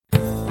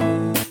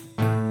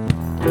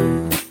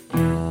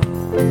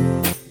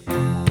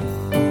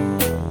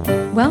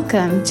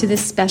Welcome to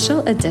this special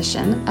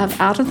edition of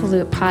Out of the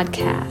Loop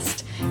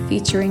podcast,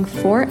 featuring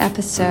 4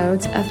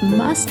 episodes of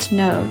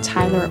must-know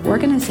Tyler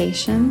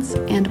organizations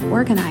and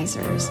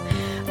organizers.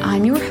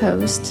 I'm your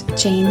host,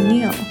 Jane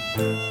Neal.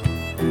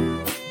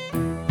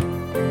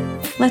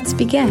 Let's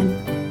begin.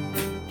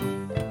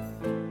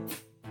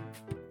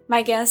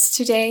 My guest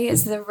today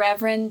is the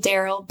Reverend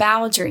Darryl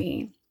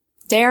Bowdre.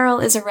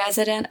 Darryl is a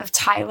resident of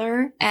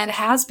Tyler and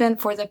has been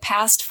for the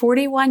past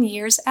 41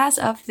 years as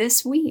of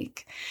this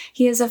week.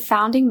 He is a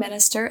founding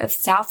minister of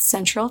South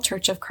Central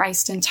Church of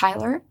Christ in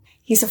Tyler.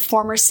 He's a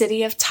former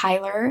City of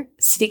Tyler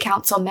City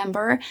Council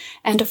member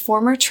and a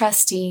former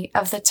trustee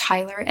of the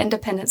Tyler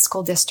Independent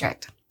School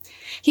District.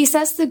 He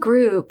says the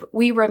group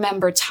We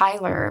Remember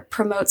Tyler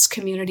promotes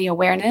community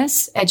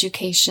awareness,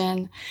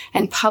 education,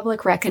 and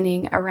public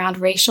reckoning around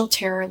racial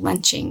terror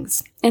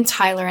lynchings in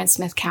Tyler and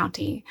Smith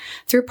County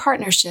through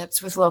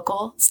partnerships with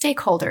local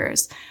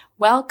stakeholders.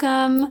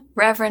 Welcome,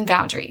 Reverend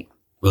Bowdre.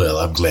 Well,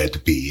 I'm glad to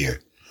be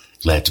here.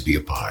 Glad to be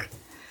a part.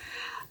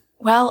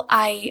 Well,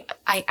 I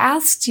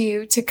asked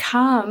you to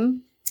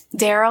come,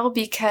 Darryl,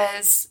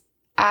 because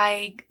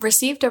I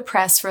received a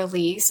press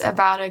release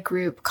about a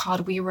group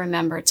called We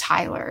Remember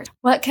Tyler.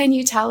 What can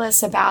you tell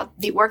us about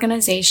the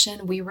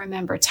organization We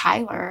Remember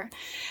Tyler?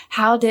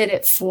 How did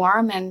it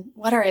form and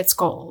what are its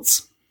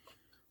goals?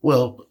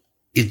 Well,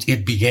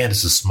 it began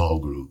as a small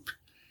group,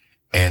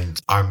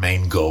 and our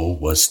main goal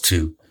was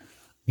to,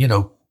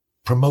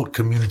 promote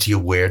community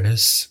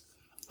awareness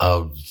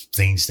of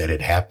things that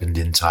had happened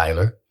in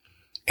Tyler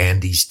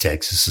and East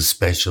Texas,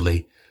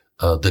 especially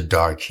the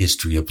dark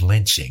history of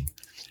lynching.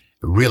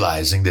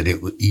 Realizing that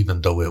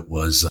even though it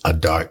was a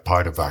dark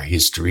part of our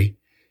history,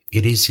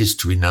 it is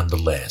history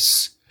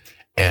nonetheless.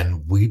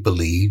 And we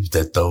believe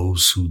that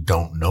those who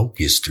don't know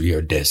history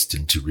are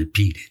destined to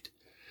repeat it.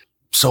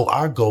 So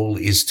our goal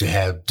is to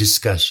have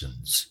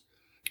discussions,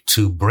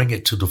 to bring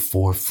it to the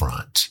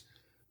forefront,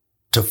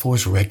 to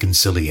force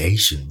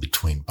reconciliation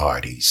between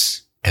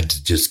parties, and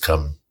to just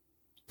come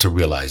to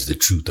realize the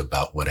truth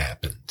about what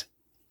happened.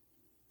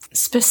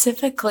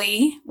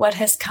 Specifically, what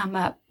has come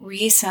up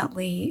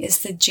recently is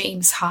the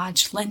James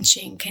Hodge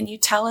lynching. Can you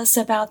tell us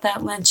about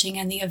that lynching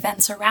and the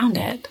events around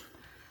it?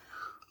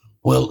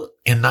 Well,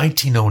 in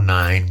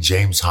 1909,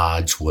 James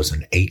Hodge was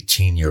an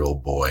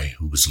 18-year-old boy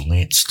who was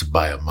lynched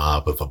by a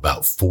mob of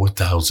about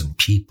 4,000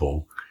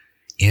 people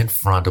in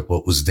front of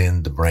what was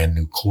then the brand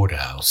new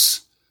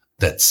courthouse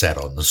that sat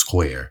on the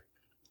square.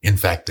 In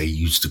fact, they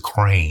used a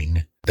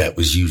crane that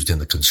was used in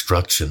the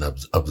construction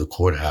of the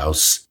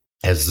courthouse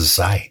as the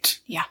site.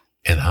 Yeah.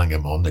 And hung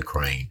him on the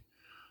crane.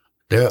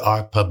 There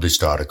are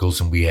published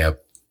articles, and we have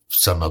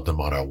some of them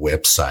on our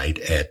website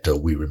at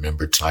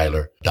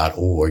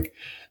weremembertyler.org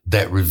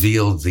that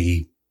reveal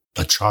a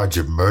charge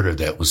of murder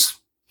that was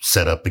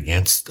set up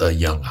against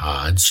young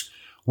Hodge,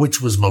 which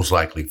was most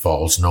likely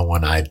false. No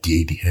one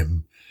ID'd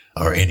him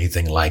or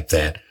anything like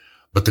that.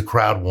 But the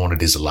crowd wanted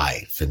his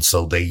life, and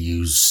so they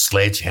used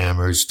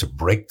sledgehammers to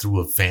break through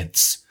a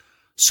fence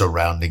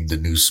surrounding the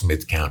new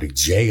Smith County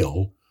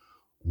Jail,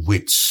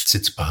 which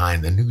sits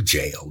behind the new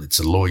jail. It's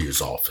a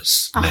lawyer's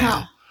office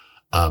now.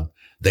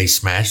 They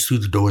smashed through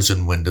the doors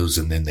and windows,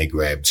 and then they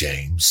grabbed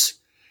James.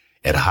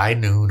 At high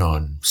noon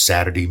on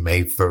Saturday,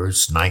 May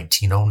 1st,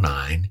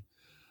 1909,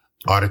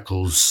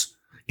 articles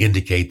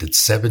indicate that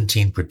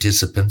 17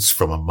 participants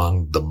from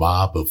among the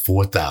mob of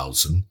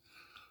 4,000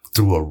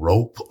 threw a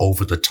rope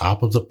over the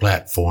top of the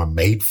platform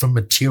made from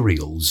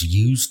materials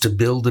used to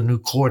build the new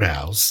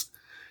courthouse.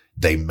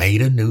 They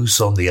made a noose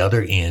on the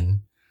other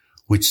end,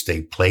 which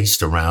they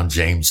placed around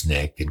James'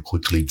 neck and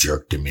quickly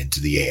jerked him into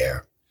the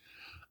air.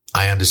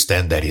 I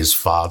understand that his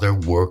father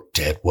worked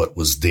at what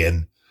was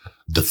then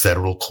the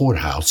federal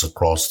courthouse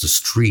across the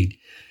street,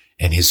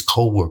 and his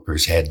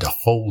co-workers had to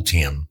hold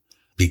him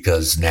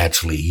because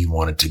naturally he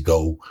wanted to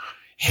go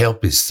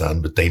help his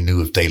son, but they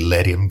knew if they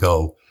let him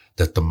go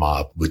that the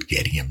mob would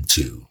get him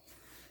too.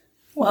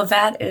 Well,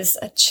 that is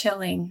a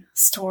chilling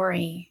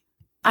story.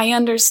 I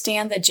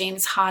understand that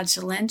James Hodge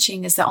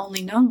lynching is the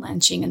only known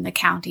lynching in the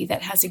county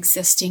that has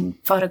existing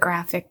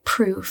photographic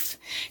proof.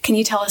 Can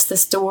you tell us the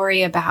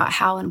story about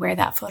how and where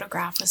that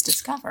photograph was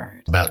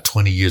discovered? About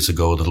 20 years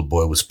ago, a little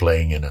boy was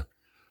playing in a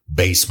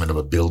basement of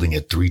a building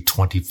at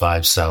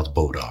 325 South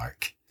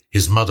Bowdre.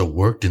 His mother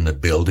worked in the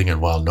building,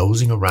 and while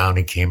nosing around,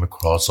 he came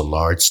across a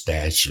large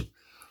stash of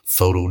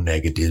photo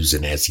negatives,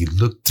 and as he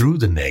looked through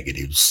the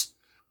negatives,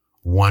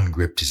 one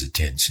gripped his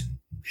attention.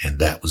 And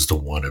that was the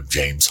one of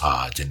James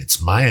Hodge. And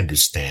it's my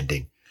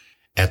understanding,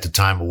 at the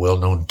time, a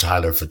well-known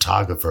Tyler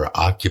photographer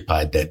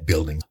occupied that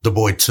building. The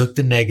boy took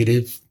the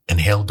negative and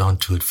held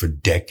onto it for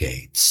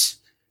decades.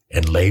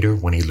 And later,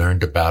 when he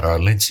learned about our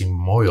lynching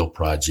memorial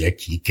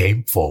project, he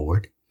came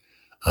forward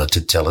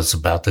to tell us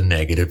about the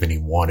negative, and he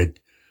wanted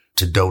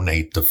to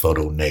donate the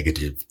photo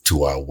negative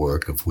to our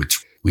work, of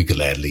which we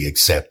gladly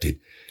accepted.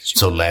 Sure.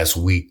 So last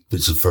week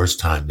was the first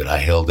time that I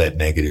held that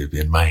negative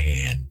in my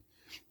hand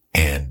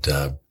and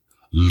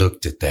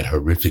looked at that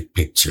horrific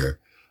picture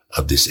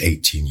of this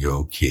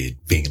 18-year-old kid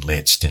being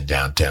lynched in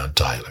downtown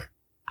Tyler.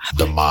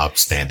 The mob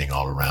standing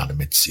all around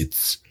him.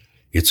 It's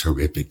It's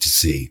horrific to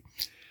see.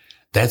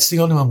 That's the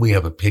only one we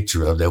have a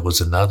picture of. There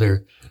was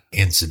another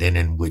incident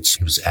in which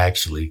it was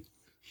actually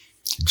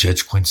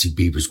Judge Quincy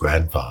Beaver's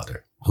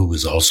grandfather, who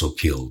was also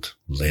killed,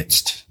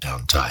 lynched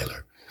down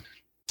Tyler.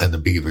 And the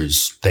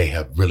Beavers, they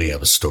really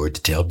have a story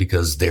to tell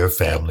because their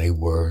family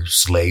were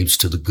slaves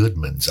to the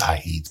Goodmans,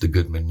 i.e. the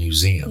Goodman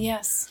Museum.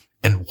 Yes.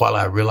 And while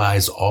I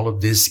realize all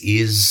of this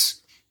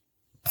is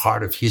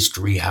part of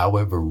history,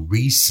 however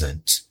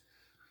recent,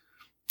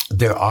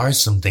 there are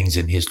some things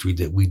in history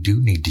that we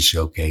do need to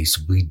showcase.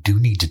 We do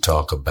need to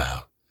talk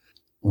about.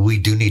 We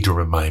do need to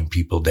remind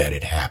people that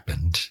it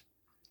happened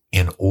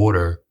in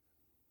order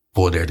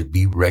for there to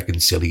be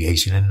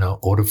reconciliation and in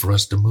order for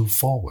us to move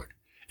forward.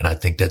 And I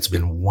think that's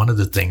been one of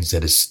the things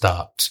that has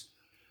stopped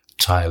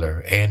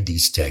Tyler and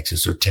East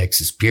Texas or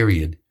Texas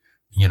period,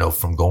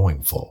 from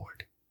going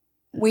forward.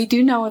 We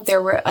do know if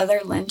there were other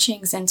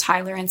lynchings in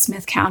Tyler and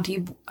Smith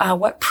County.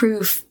 What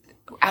proof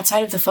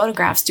outside of the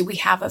photographs do we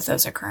have of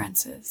those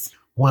occurrences?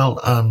 Well,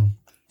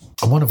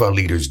 one of our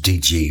leaders,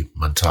 DG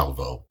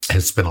Montalvo,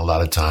 has spent a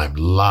lot of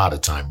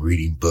time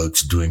reading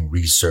books, doing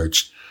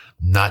research,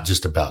 not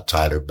just about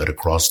Tyler, but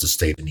across the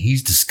state. And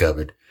he's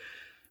discovered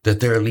that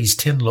there are at least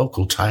 10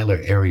 local Tyler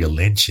area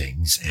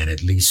lynchings and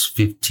at least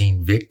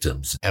 15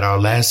 victims. At our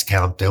last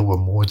count, there were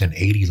more than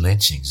 80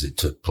 lynchings that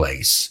took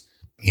place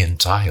in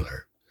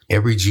Tyler.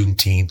 Every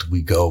Juneteenth,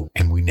 we go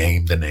and we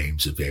name the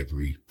names of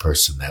every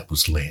person that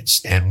was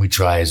lynched. And we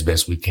try as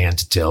best we can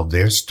to tell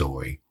their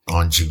story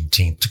on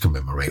Juneteenth to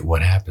commemorate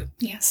what happened.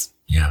 Yes.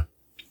 Yeah.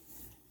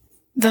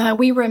 The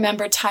We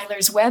Remember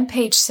Tyler's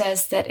webpage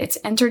says that it's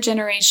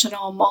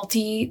intergenerational,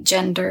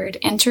 multi-gendered,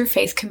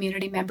 interfaith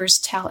community members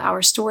tell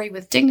our story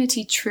with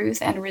dignity,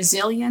 truth, and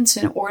resilience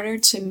in order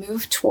to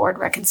move toward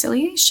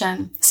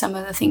reconciliation. Some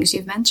of the things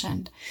you've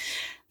mentioned.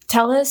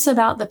 Tell us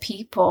about the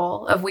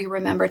people of We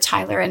Remember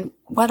Tyler and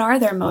what are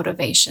their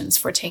motivations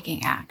for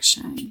taking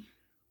action?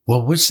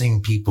 Well, we're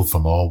seeing people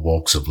from all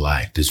walks of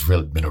life. There's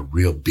really been a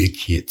real big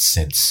hit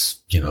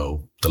since, the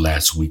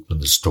last week when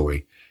the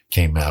story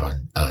came out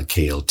on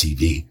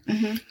KLTV.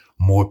 Mm-hmm.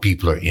 More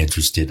people are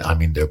interested. I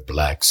mean, they're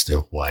blacks, they're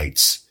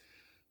whites,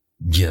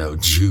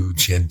 Jew,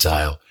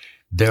 Gentile.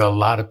 There are a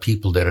lot of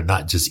people that are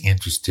not just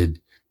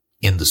interested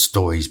in the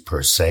stories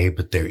per se,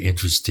 but they're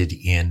interested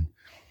in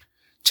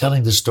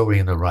telling the story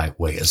in the right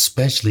way,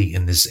 especially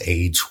in this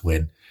age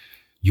when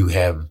you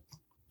have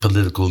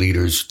political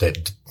leaders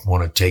that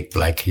want to take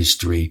Black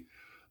history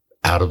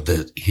out of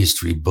the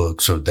history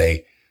books, or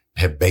they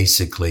have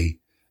basically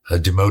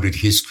demoted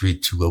history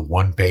to a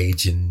one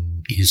page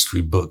in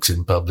history books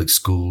in public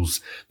schools.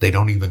 They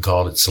don't even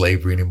call it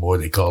slavery anymore.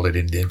 They call it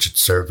indentured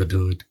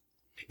servitude.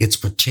 It's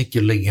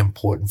particularly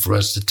important for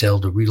us to tell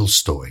the real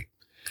story.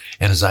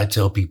 And as I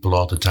tell people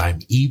all the time,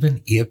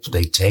 even if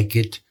they take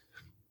it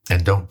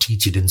and don't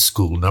teach it in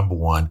school, number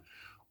one,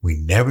 we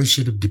never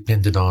should have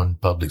depended on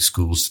public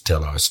schools to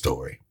tell our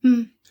story.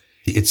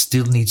 It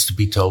still needs to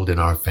be told in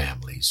our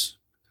families.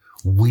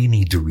 We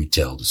need to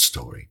retell the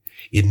story.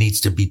 It needs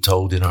to be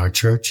told in our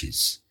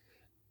churches.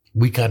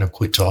 We kind of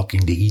quit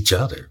talking to each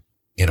other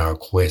in our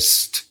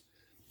quest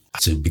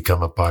to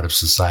become a part of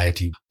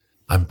society.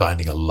 I'm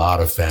finding a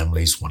lot of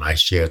families, when I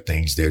share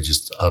things, they're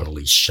just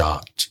utterly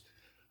shocked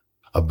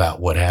about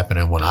what happened.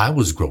 And when I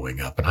was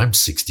growing up, and I'm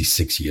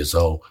 66 years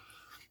old,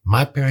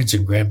 my parents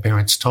and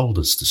grandparents told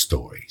us the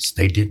stories.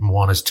 They didn't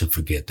want us to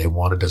forget. They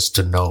wanted us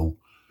to know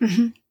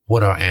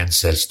what our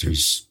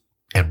ancestors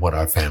and what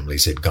our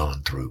families had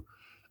gone through.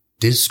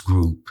 This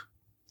group,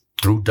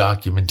 through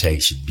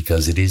documentation,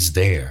 because it is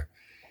there,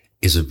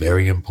 is a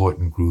very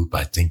important group.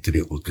 I think that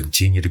it will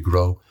continue to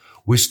grow.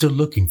 We're still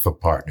looking for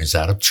partners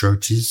out of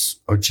churches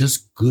or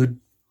just good,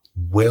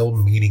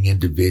 well-meaning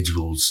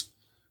individuals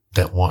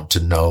that want to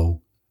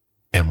know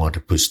and want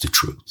to push the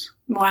truth.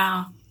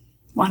 Wow.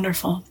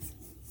 Wonderful.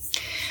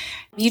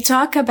 You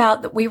talk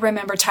about that We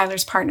Remember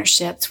Tyler's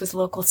partnerships with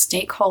local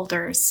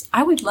stakeholders.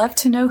 I would love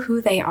to know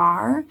who they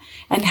are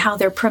and how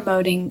they're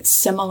promoting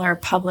similar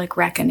public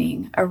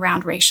reckoning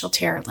around racial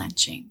terror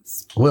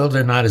lynchings. Well,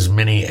 they're not as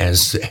many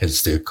as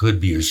there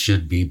could be or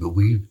should be, but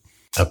we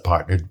have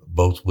partnered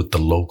both with the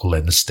local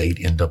and the state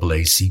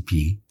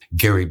NAACP.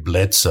 Gary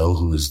Bledsoe,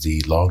 who is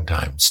the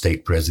longtime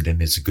state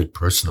president, is a good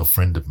personal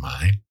friend of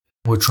mine.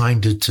 We're trying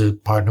to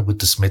partner with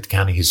the Smith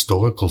County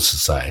Historical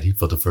Society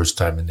for the first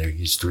time in their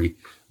history.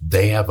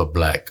 They have a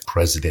Black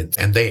president,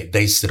 and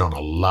they sit on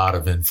a lot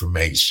of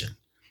information.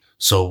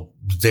 So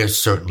they're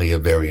certainly a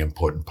very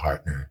important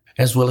partner,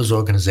 as well as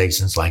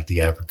organizations like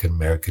the African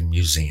American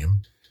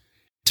Museum.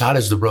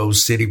 Tyler's the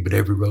Rose City, but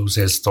every rose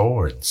has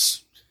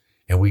thorns.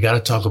 And we got to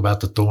talk about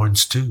the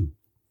thorns too,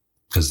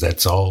 because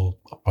that's all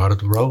a part of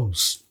the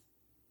rose.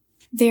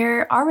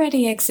 There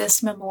already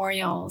exist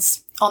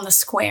memorials on the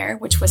square,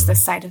 which was the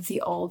site of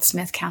the old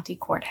Smith County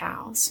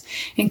Courthouse,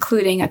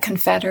 including a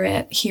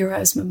Confederate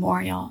Heroes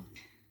Memorial.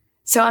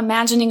 So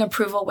imagining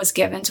approval was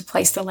given to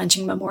place the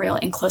lynching memorial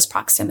in close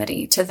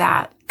proximity to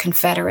that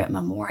Confederate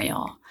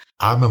memorial.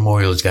 Our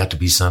memorial has got to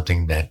be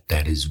something that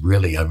is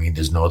really,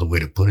 there's no other way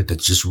to put it,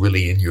 that's just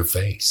really in your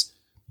face.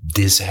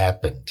 This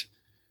happened.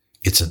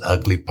 It's an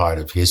ugly part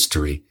of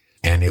history,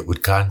 and it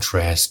would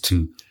contrast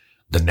to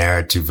the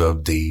narrative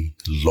of the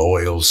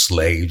loyal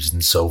slaves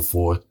and so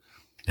forth.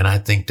 And I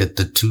think that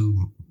the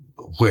two,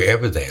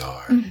 wherever they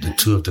are, the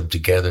two of them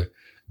together,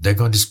 they're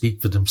going to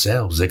speak for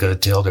themselves. They're going to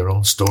tell their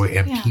own story,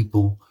 and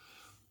people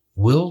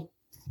will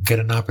get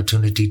an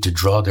opportunity to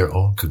draw their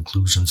own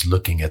conclusions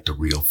looking at the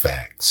real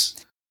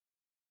facts.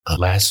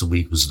 Last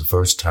week was the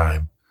first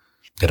time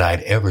that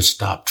I'd ever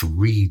stopped to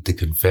read the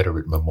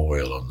Confederate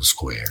memorial on the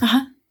square.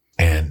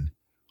 And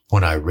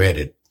when I read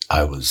it,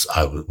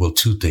 well,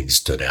 two things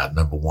stood out.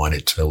 Number one,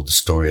 it told the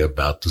story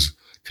about the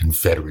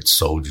Confederate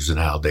soldiers and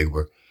how they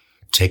were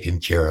taken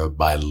care of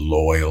by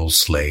loyal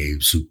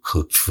slaves who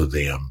cooked for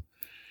them.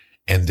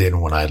 And then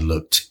when I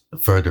looked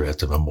further at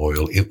the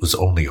memorial, it was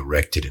only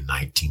erected in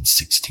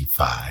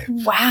 1965.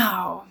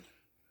 Wow.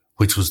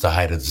 Which was the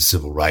height of the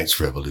Civil Rights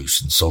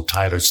Revolution. So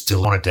Tyler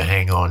still wanted to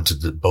hang on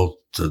to both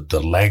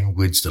the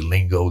language, the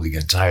lingo, the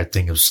entire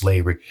thing of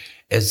slavery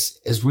as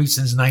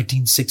recent as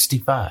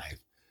 1965,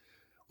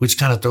 which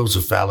kind of throws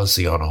a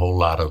fallacy on a whole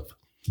lot of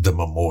the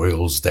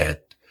memorials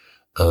that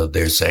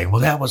they're saying,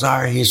 well, that was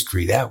our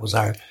history.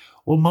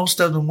 Well, most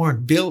of them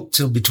weren't built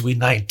till between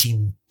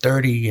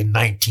 1930 and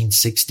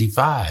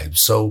 1965.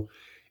 So,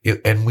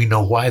 and we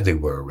know why they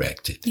were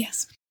erected.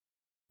 Yes.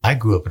 I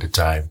grew up at a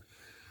time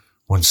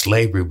when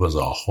slavery was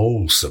a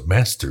whole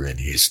semester in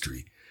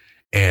history.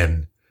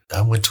 And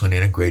I went to an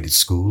integrated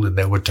school, and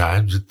there were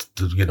times that,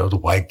 the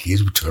white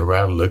kids would turn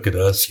around and look at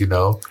us,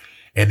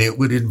 and it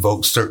would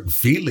invoke certain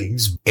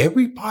feelings.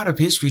 Every part of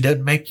history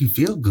doesn't make you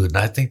feel good. And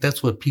I think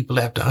that's what people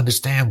have to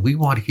understand. We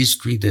want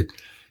history that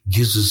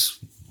gives us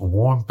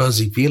warm,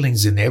 fuzzy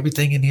feelings, and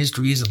everything in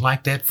history isn't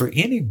like that for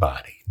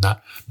anybody.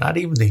 Not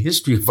even the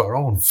history of our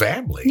own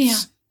families. Yeah.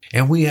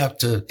 And we have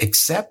to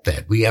accept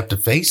that. We have to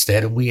face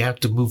that, and we have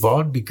to move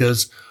on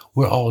because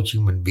we're all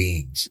human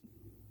beings.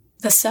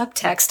 The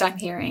subtext I'm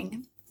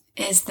hearing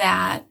is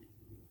that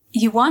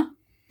you want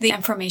the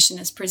information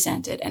as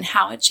presented and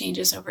how it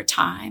changes over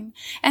time,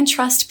 and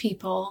trust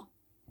people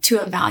to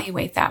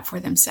evaluate that for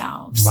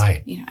themselves.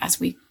 Right. As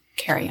we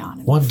carry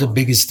on. One of the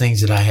biggest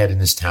things that I had in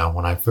this town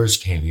when I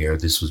first came here,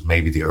 this was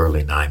maybe the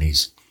early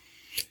 90s,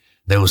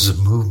 there was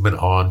a movement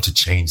on to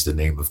change the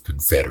name of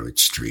Confederate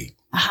Street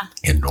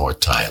in North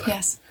Tyler.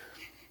 Yes.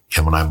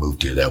 And when I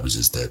moved here, that was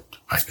just that,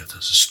 there's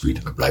a street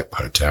in the black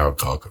part of town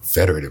called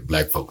Confederate, and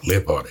black folk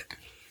live on it.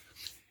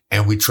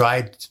 And we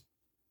tried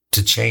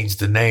to change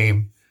the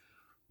name,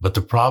 but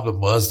the problem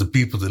was the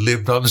people that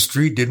lived on the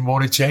street didn't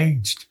want it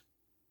changed.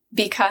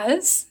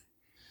 Because?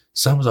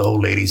 Some of the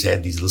old ladies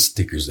had these little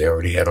stickers they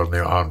already had on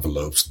their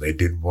envelopes, and they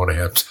didn't want to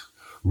have to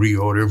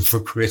reorder them for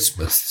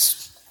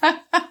Christmas.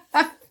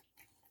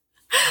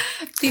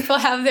 People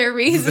have their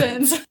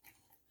reasons.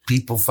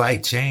 People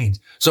fight change.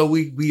 So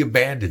we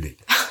abandoned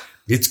it.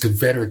 It's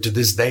Confederate to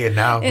this day, and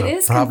now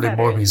probably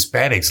more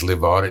Hispanics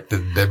live on it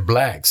than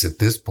blacks at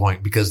this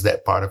point, because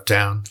that part of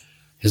town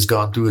has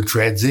gone through a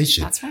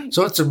transition. That's right.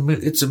 So it's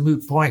a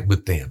moot point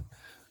with them.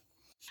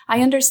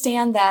 I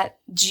understand that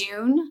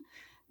June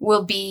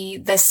will be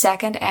the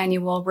second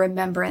annual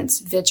Remembrance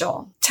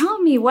Vigil. Tell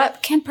me,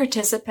 what can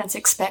participants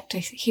expect to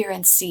hear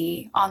and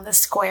see on the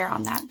square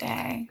on that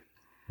day?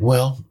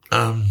 Well,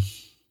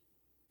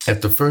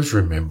 at the first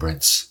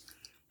Remembrance,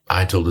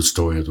 I told the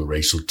story of the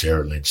racial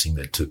terror lynching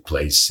that took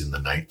place in the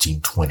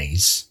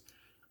 1920s.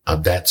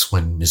 That's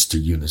when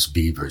Mr. Eunice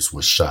Beavers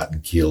was shot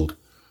and killed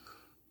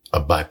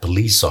by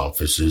police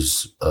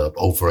officers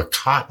over a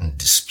cotton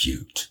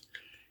dispute.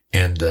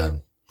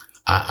 And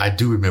I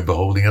do remember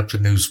holding up the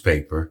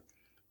newspaper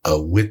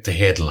with the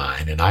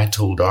headline, and I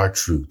told our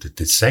truth at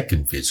the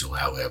second vigil.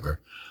 However,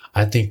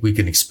 I think we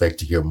can expect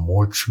to hear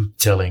more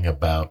truth-telling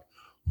about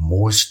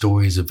more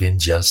stories of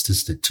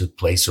injustice that took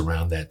place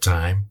around that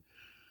time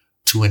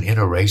to an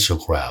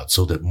interracial crowd,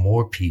 so that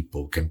more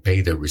people can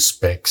pay their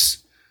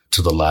respects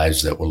to the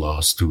lives that were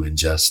lost through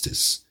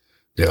injustice.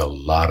 There are a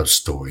lot of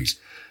stories.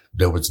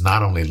 There was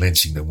not only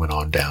lynching that went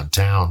on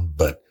downtown,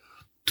 but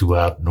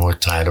throughout North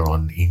Tyler,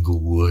 on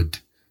Inglewood,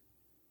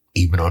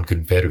 even on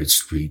Confederate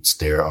streets,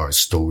 there are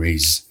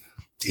stories.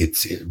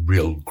 It's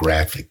real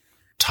graphic.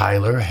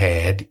 Tyler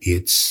had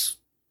its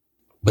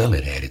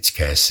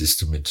caste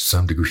system, and to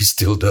some degree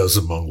still does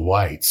among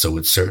whites. So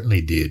it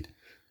certainly did,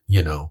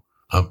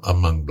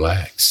 among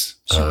blacks,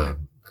 Sure.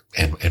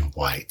 and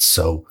whites.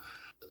 So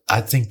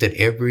I think that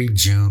every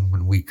June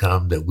when we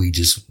come, that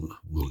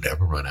we'll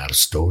never run out of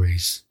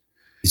stories.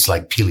 It's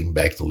like peeling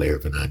back the layer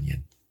of an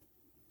onion.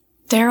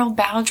 Darryl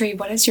Bowdre,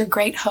 what is your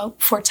great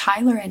hope for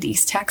Tyler and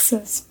East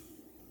Texas?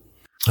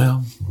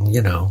 Well,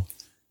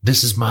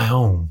 this is my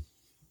home,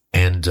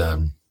 and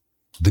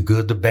the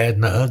good, the bad,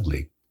 and the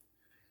ugly.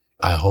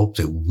 I hope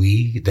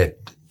that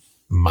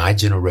my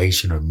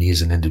generation, or me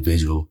as an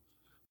individual,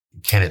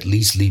 can at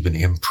least leave an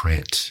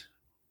imprint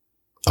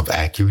of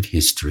accurate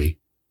history,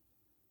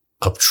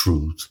 of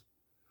truth,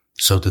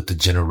 so that the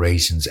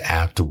generations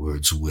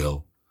afterwards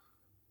will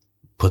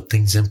put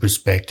things in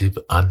perspective,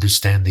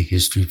 understand the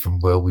history from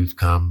where we've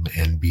come,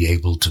 and be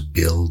able to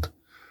build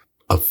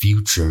a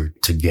future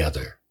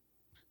together.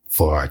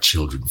 for our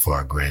children, for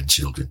our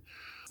grandchildren.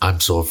 I'm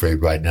so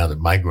afraid right now that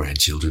my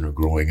grandchildren are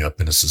growing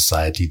up in a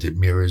society that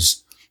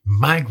mirrors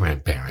my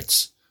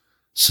grandparents'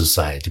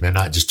 society. They're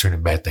not just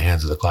turning back the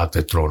hands of the clock,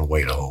 they're throwing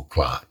away the whole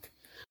clock.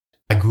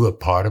 I grew up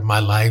part of my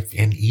life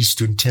in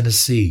eastern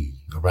Tennessee,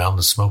 around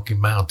the Smoky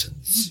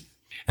Mountains.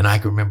 And I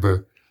can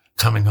remember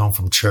coming home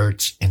from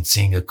church and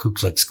seeing a Ku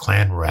Klux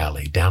Klan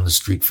rally down the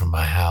street from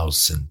my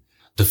house, and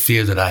the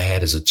fear that I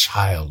had as a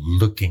child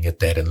looking at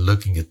that and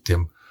looking at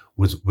them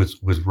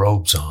with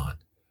robes on.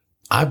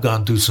 I've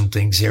gone through some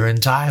things here in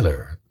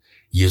Tyler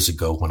years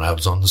ago when I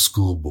was on the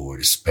school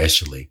board,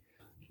 especially.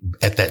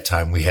 At that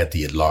time, we had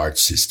the at-large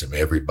system.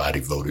 Everybody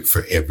voted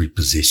for every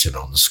position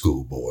on the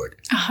school board.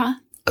 Uh-huh.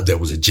 There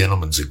was a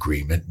gentleman's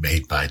agreement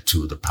made by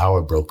two of the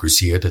power brokers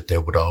here that there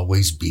would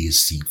always be a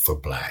seat for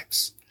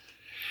blacks.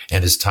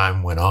 And as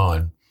time went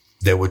on,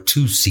 there were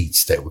two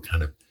seats that were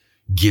kind of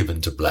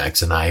given to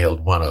blacks, and I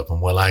held one of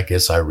them. Well, I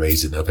guess I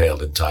raised and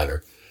upheld in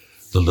Tyler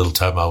the little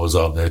time I was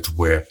on there, to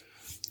where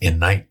in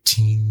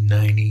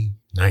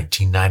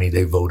 1990,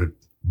 they voted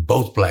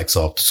both blacks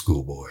off the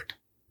school board.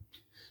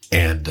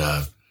 And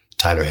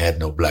Tyler had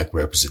no black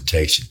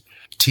representation.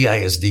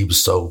 TISD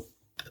was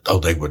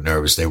they were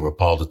nervous. They were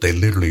appalled that they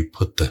literally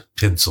put the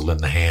pencil in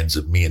the hands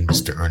of me and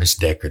Mr.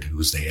 Ernest Deckard, who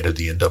was the head of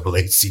the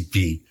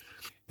NAACP,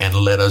 and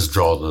let us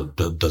draw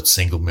the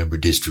single member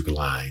district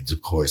lines.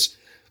 Of course,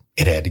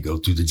 it had to go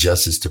through the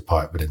Justice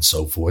Department and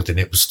so forth. And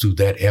it was through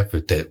that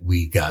effort that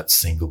we got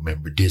single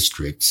member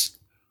districts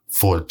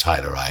for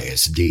Tyler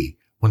ISD.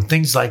 When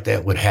things like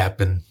that would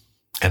happen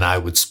and I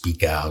would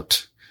speak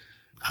out,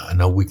 I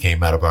know we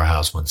came out of our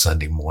house one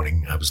Sunday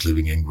morning. I was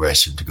living in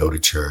Gresham to go to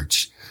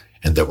church,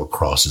 and there were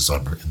crosses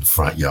in the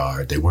front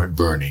yard. They weren't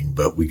burning,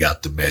 but we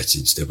got the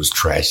message. There was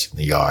trash in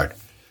the yard.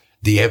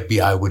 The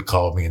FBI would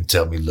call me and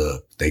tell me,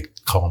 look, they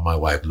call my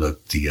wife,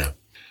 look, the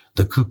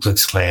Ku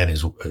Klux Klan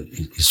is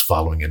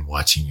following and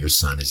watching your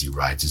son as he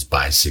rides his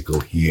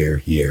bicycle here,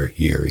 here,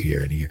 here,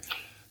 here, and here.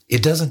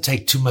 It doesn't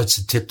take too much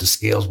to tip the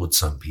scales with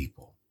some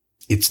people.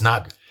 It's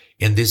not,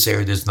 in this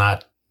area,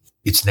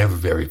 it's never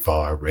very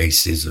far.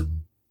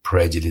 Racism,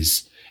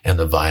 prejudice, and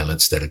the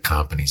violence that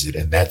accompanies it.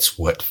 And that's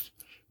what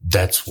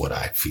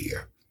I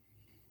fear.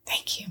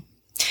 Thank you.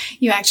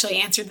 You actually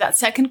answered that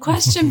second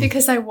question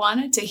because I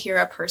wanted to hear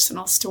a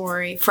personal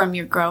story from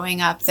your growing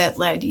up that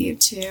led you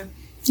to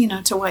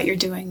what you're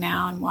doing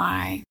now and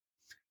why.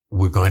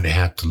 We're going to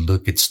have to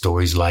look at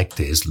stories like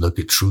this, look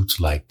at truths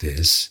like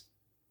this,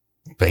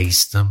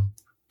 face them,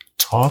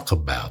 talk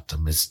about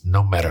them. It's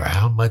no matter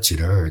how much it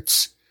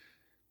hurts,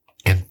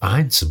 and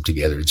find some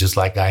together, just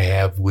like I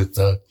have with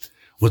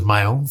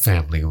my own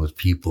family and with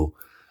people.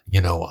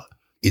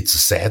 It's a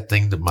sad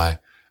thing that my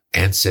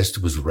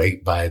ancestor was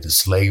raped by the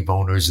slave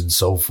owners and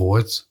so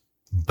forth,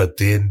 but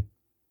then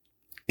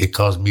it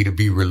caused me to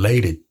be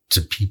related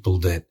to people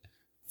that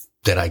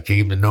I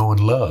came to know and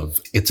love.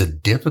 It's a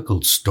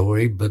difficult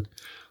story, but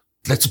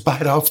let's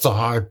bite off the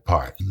hard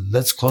part.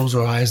 Let's close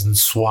our eyes and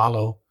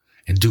swallow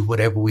and do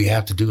whatever we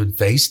have to do and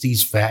face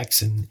these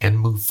facts and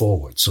move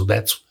forward. So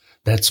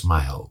that's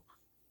my hope.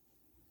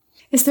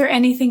 Is there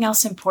anything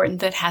else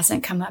important that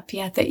hasn't come up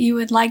yet that you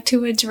would like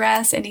to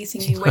address?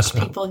 Anything you wish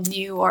people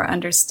knew or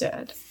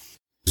understood?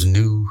 There's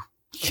new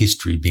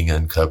history being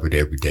uncovered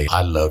every day.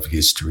 I love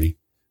history,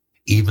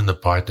 even the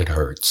part that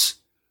hurts.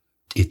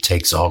 It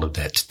takes all of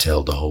that to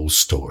tell the whole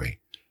story.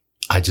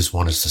 I just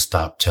want us to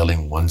stop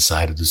telling one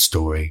side of the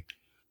story,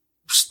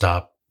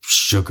 stop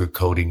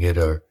sugarcoating it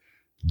or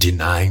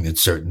denying that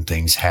certain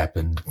things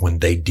happened when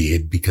they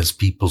did, because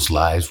people's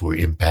lives were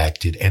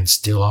impacted and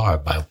still are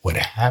by what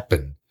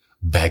happened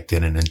back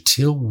then. And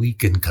until we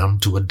can come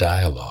to a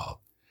dialogue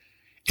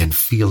and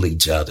feel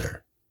each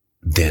other,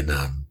 then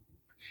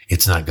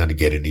it's not going to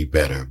get any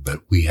better.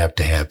 But we have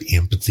to have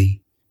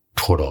empathy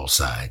toward all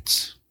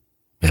sides.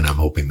 And I'm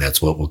hoping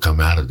that's what will come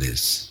out of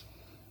this.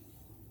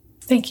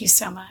 Thank you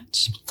so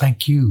much.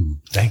 Thank you.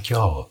 Thank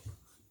y'all.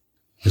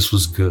 This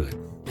was good.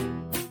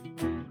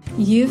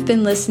 You've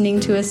been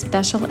listening to a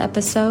special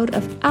episode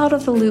of Out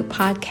of the Loop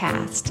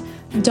podcast.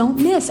 Don't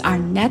miss our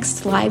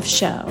next live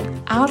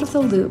show, Out of the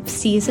Loop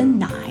Season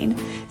 9,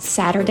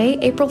 Saturday,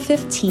 April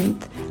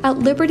 15th at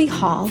Liberty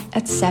Hall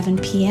at 7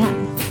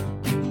 p.m.